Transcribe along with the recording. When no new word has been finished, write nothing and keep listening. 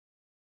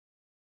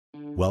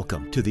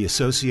Welcome to the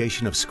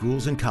Association of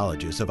Schools and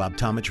Colleges of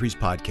Optometry's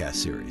podcast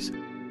series.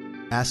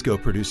 ASCO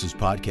produces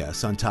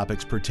podcasts on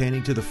topics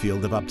pertaining to the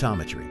field of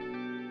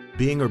optometry,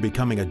 being or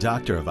becoming a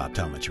doctor of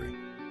optometry,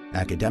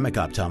 academic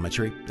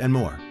optometry, and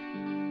more.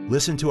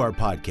 Listen to our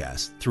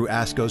podcast through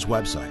ASCO's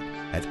website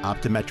at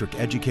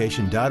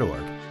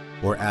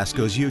optometriceducation.org or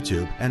ASCO's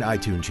YouTube and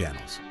iTunes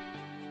channels.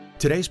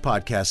 Today's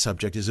podcast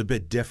subject is a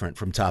bit different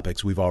from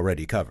topics we've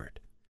already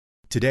covered.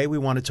 Today we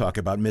want to talk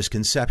about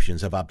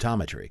misconceptions of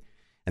optometry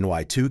and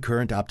why two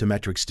current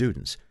optometric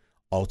students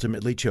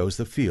ultimately chose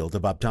the field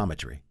of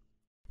optometry.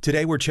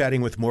 Today we're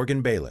chatting with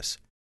Morgan Bayless,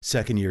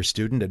 second-year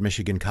student at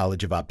Michigan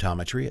College of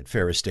Optometry at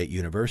Ferris State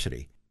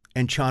University,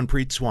 and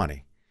Chanpreet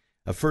Swanee,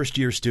 a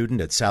first-year student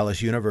at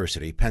Salus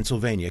University,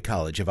 Pennsylvania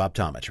College of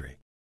Optometry.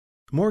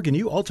 Morgan,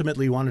 you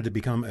ultimately wanted to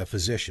become a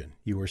physician.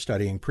 You were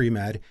studying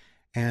pre-med,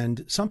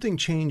 and something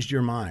changed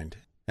your mind.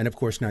 And of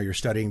course, now you're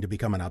studying to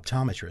become an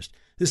optometrist.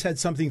 This had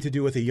something to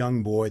do with a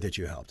young boy that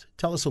you helped.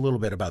 Tell us a little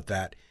bit about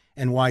that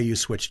and why you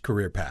switched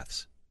career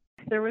paths.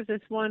 There was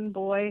this one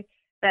boy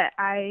that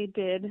I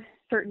did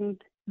certain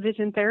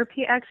vision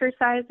therapy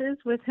exercises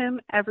with him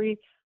every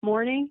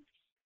morning,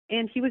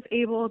 and he was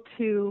able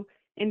to,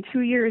 in 2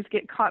 years,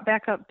 get caught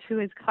back up to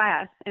his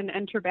class and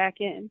enter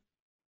back in.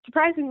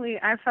 Surprisingly,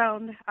 I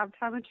found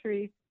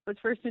optometry was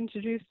first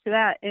introduced to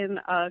that in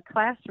a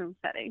classroom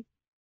setting.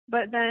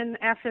 But then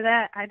after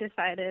that, I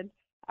decided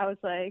I was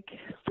like,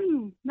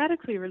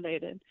 medically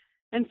related.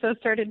 And so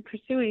started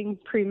pursuing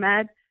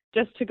pre-med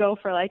just to go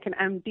for like an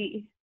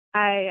MD.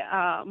 I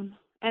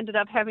ended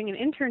up having an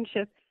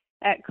internship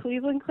at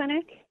Cleveland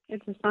Clinic.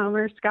 It's a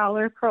summer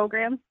scholar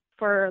program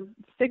for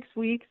 6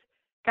 weeks.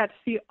 Got to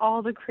see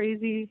all the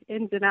crazy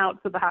ins and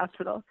outs of the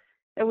hospital.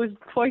 It was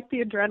quite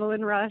the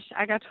adrenaline rush.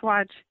 I got to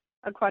watch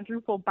a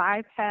quadruple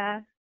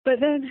bypass. But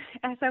then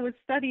as I was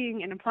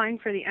studying and applying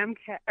for the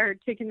MCAT, or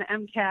taking the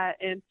MCAT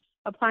and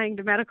applying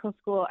to medical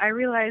school, I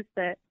realized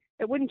that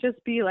it wouldn't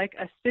just be like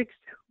a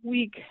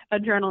 6-week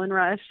adrenaline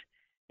rush.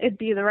 It'd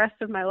be the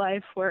rest of my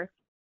life where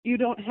you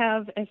don't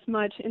have as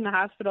much in the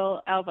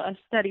hospital of a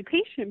steady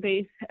patient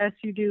base as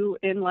you do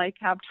in like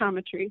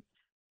optometry,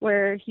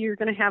 where you're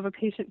going to have a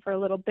patient for a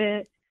little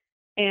bit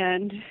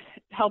and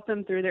help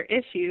them through their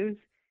issues,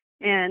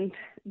 and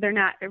they're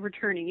not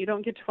returning. You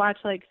don't get to watch,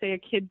 like, say, a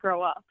kid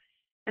grow up.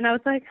 And I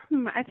was like,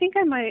 I think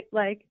I might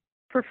like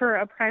prefer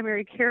a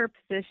primary care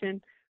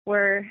position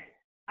where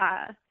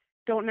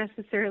don't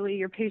necessarily,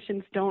 your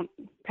patients don't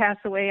pass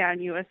away on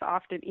you as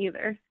often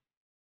either.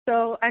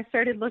 So I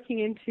started looking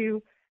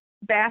into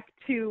back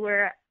to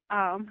where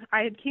I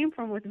had came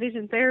from with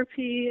vision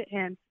therapy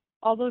and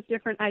all those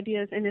different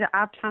ideas into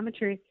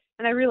optometry.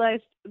 And I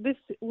realized this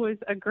was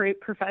a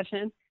great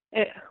profession.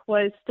 It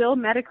was still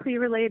medically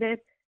related.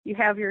 You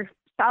have your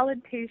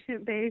solid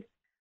patient base,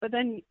 but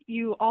then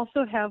you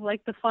also have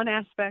like the fun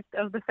aspect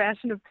of the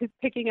fashion of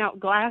picking out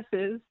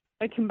glasses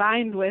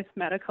combined with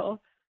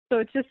medical. So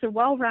it's just a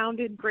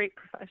well-rounded, great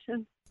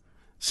profession.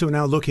 So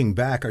now looking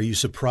back, are you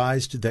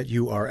surprised that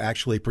you are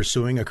actually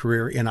pursuing a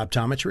career in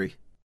optometry?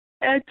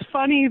 It's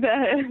funny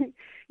that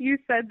you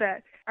said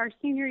that. Our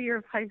senior year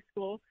of high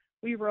school,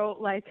 we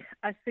wrote like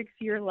a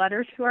 6-year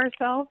letter to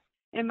ourselves,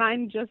 and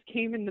mine just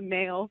came in the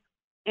mail.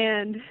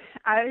 And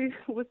I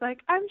was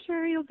like, I'm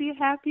sure you'll be a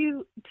happy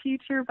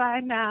teacher by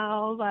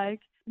now,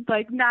 like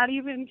not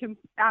even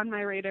on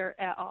my radar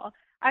at all.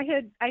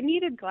 I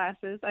needed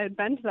glasses. I had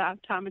been to the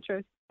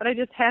optometrist, but I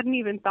just hadn't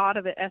even thought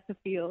of it as a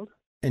field.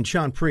 And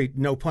Chanpreet,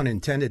 no pun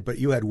intended, but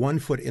you had one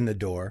foot in the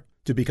door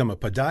to become a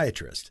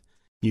podiatrist.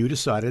 You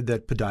decided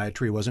that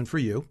podiatry wasn't for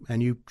you,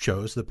 and you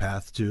chose the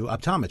path to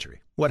optometry.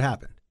 What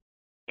happened?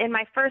 In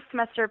my first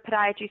semester of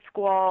podiatry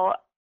school,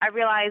 I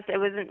realized it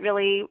wasn't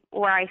really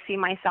where I see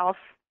myself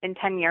in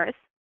 10 years.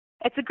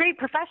 It's a great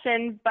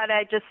profession, but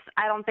I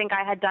don't think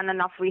I had done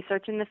enough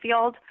research in the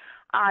field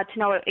to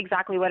know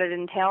exactly what it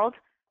entailed.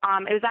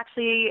 It was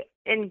actually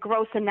in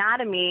gross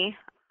anatomy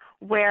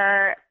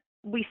where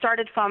we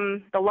started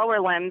from the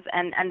lower limbs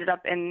and ended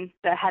up in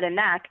the head and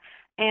neck.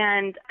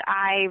 And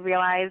I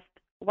realized,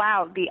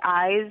 wow, the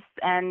eyes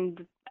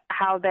and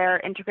how they're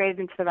integrated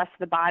into the rest of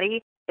the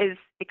body is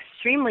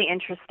extremely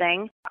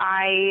interesting.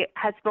 I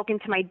had spoken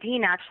to my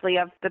dean, actually,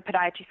 of the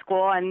podiatry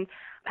school and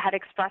had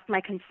expressed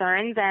my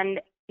concerns, and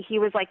he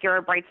was like, you're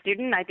a bright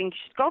student. I think you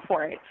should go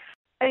for it.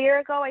 A year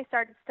ago, I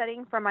started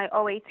studying for my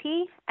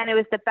OAT, and it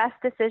was the best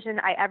decision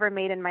I ever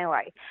made in my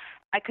life.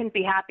 I couldn't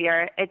be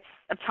happier.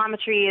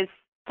 Optometry is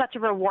such a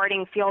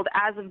rewarding field.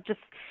 As of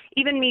just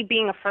even me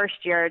being a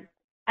first year,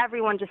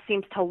 everyone just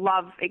seems to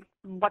love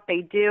what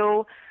they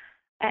do,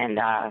 and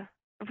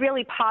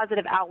really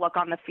positive outlook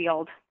on the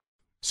field.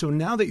 So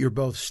now that you're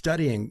both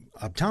studying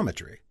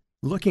optometry,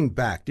 looking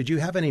back, did you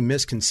have any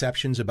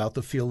misconceptions about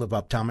the field of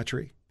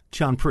optometry?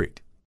 Chanpreet.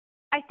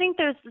 I think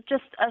there's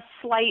just a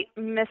slight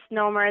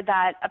misnomer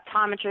that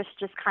optometrists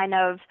just kind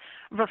of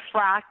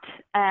refract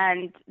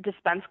and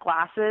dispense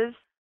glasses.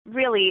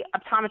 Really,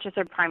 optometrists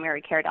are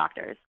primary care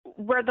doctors.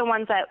 We're the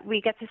ones that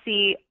we get to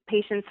see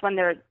patients when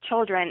they're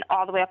children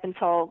all the way up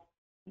until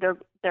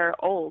they're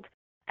old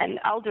and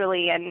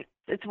elderly, and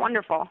it's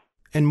wonderful.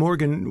 And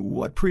Morgan,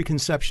 what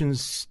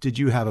preconceptions did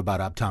you have about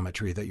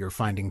optometry that you're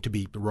finding to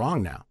be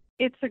wrong now?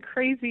 It's a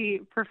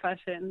crazy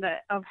profession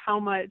of how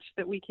much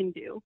that we can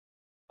do.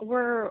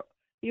 We're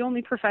the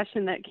only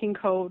profession that can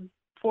code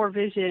for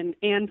vision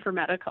and for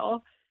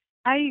medical.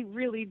 I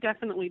really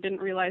definitely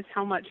didn't realize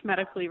how much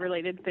medically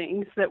related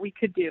things that we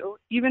could do,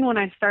 even when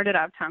I started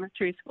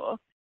optometry school.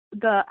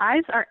 The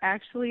eyes are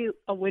actually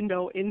a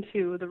window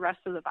into the rest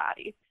of the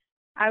body.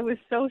 I was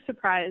so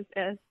surprised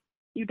as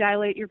you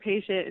dilate your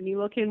patient and you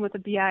look in with a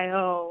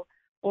BIO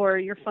or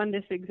your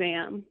fundus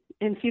exam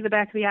and see the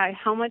back of the eye,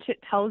 how much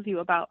it tells you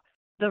about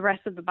the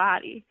rest of the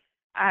body.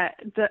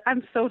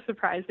 I'm so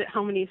surprised at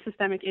how many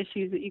systemic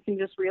issues that you can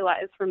just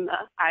realize from the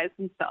eyes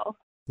themselves.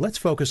 Let's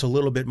focus a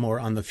little bit more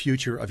on the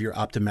future of your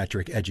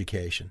optometric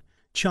education.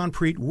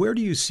 Chanpreet, where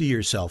do you see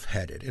yourself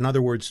headed? In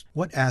other words,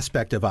 what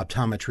aspect of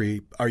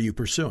optometry are you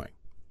pursuing?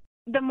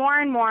 The more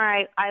and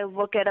more I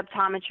look at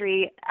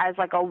optometry as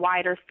like a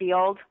wider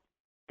field,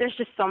 there's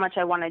just so much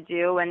I want to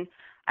do. And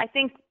I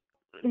think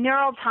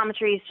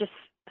neurooptometry is just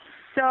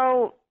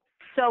so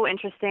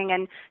interesting,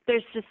 and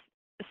there's just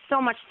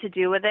so much to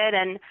do with it.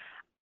 And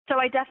so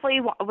I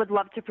definitely would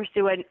love to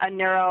pursue a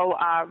neuro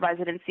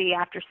residency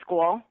after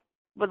school.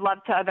 Would love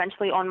to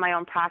eventually own my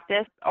own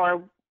practice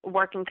or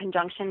work in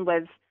conjunction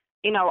with,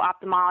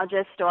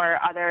 ophthalmologists or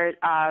other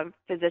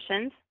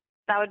physicians.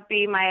 That would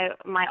be my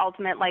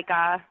ultimate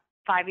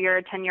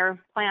 5-year, 10-year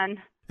plan.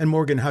 And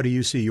Morgan, how do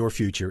you see your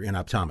future in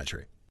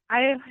optometry?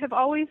 I have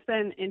always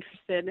been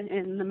interested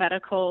in the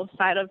medical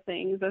side of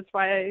things. That's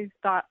why I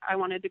thought I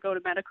wanted to go to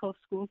medical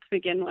school to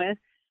begin with.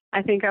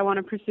 I think I want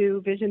to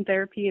pursue vision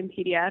therapy in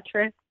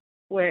pediatrics,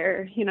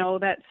 where,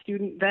 that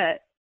student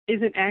that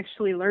isn't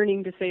actually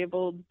learning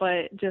disabled,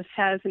 but just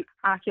has an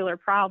ocular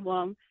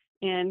problem,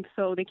 and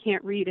so they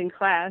can't read in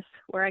class,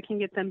 where I can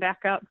get them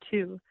back up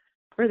to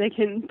where they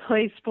can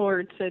play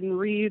sports and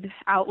read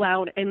out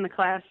loud in the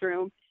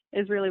classroom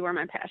is really where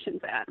my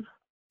passion's at.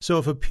 So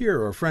if a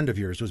peer or a friend of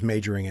yours was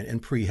majoring in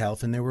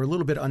pre-health and they were a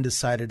little bit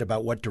undecided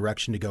about what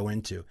direction to go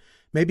into,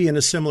 maybe in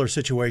a similar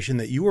situation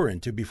that you were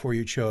into before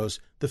you chose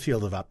the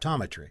field of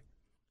optometry,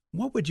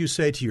 what would you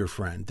say to your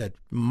friend that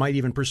might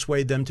even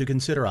persuade them to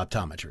consider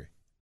optometry?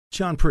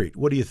 Chanpreet,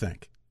 what do you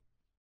think?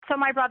 So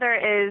my brother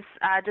is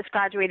just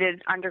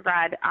graduated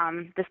undergrad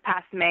this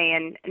past May,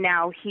 and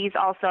now he's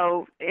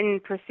also in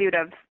pursuit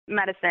of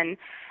medicine.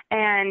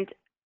 And,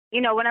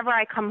 whenever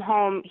I come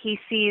home, he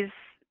sees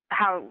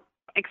how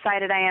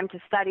excited I am to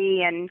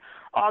study and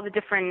all the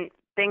different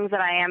things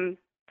that I am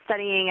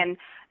studying.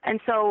 And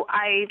so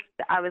I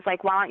was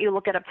like, why don't you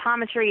look at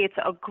optometry? It's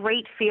a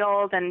great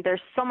field, and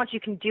there's so much you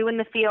can do in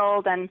the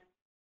field. And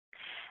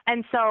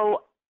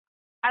so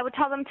I would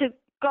tell them to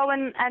go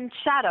and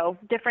shadow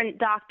different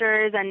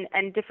doctors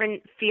and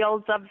different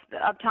fields of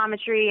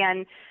optometry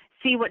and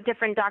see what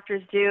different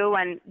doctors do,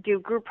 and do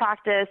group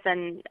practice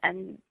and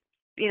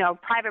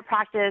private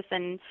practice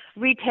and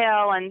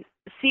retail, and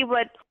see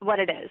what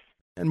it is.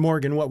 And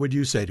Morgan, what would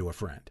you say to a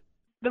friend?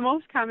 The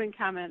most common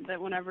comment that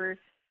whenever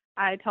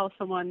I tell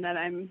someone that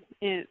I'm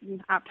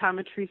in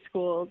optometry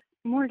school,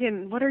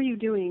 Morgan, what are you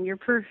doing? Your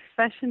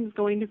profession's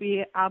going to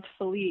be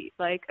obsolete.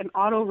 Like an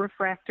auto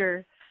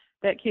refractor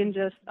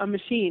a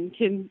machine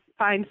can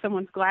find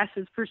someone's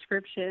glasses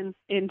prescription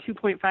in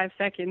 2.5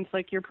 seconds.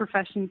 Like your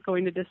profession's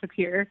going to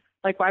disappear.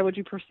 Like, why would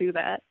you pursue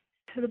that?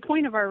 The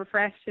point of our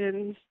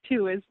refractions,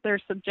 too, is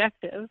they're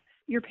subjective.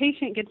 Your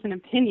patient gets an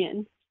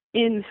opinion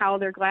in how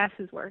their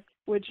glasses work,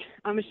 which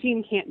a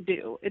machine can't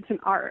do. It's an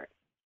art.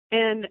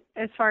 And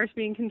as far as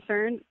being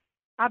concerned,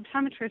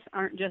 optometrists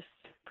aren't just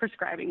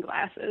prescribing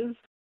glasses.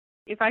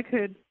 If I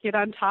could get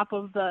on top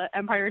of the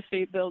Empire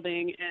State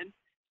Building and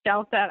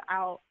shout that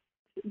out,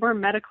 we're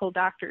medical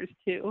doctors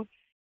too.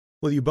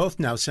 Well, you both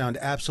now sound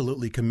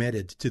absolutely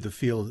committed to the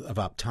field of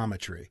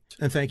optometry.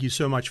 And thank you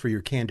so much for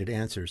your candid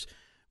answers.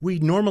 We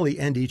normally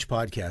end each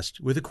podcast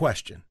with a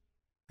question,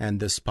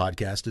 and this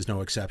podcast is no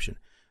exception.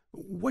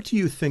 What do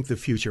you think the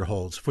future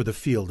holds for the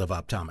field of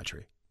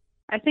optometry?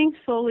 I think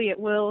slowly it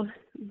will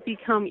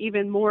become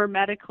even more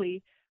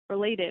medically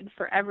related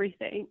for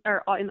everything,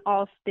 or in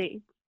all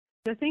states.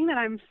 The thing that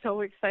I'm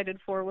so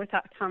excited for with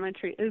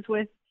optometry is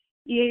with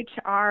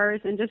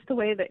EHRs and just the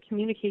way that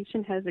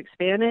communication has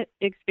expanded,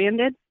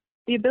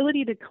 the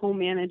ability to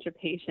co-manage a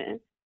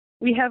patient.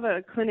 We have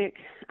a clinic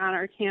on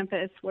our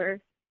campus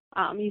where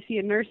you see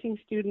a nursing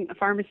student, a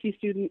pharmacy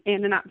student,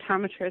 and an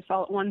optometrist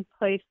all at one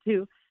place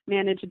to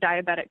manage a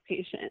diabetic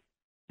patient.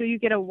 So you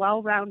get a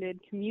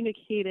well-rounded,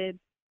 communicated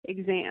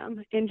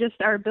exam, and just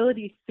our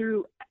ability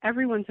through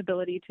everyone's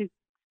ability to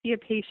see a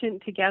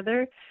patient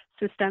together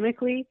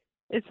systemically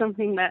is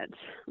something that's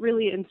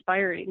really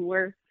inspiring,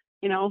 where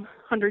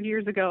 100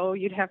 years ago,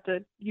 you'd have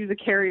to use a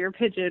carrier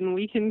pigeon.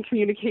 We can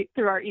communicate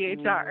through our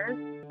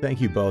EHR.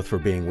 Thank you both for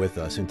being with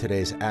us in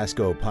today's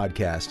ASCO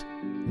podcast,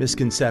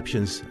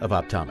 Misconceptions of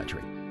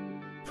Optometry.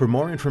 For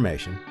more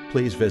information,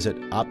 please visit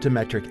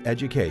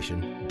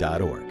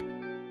optometriceducation.org.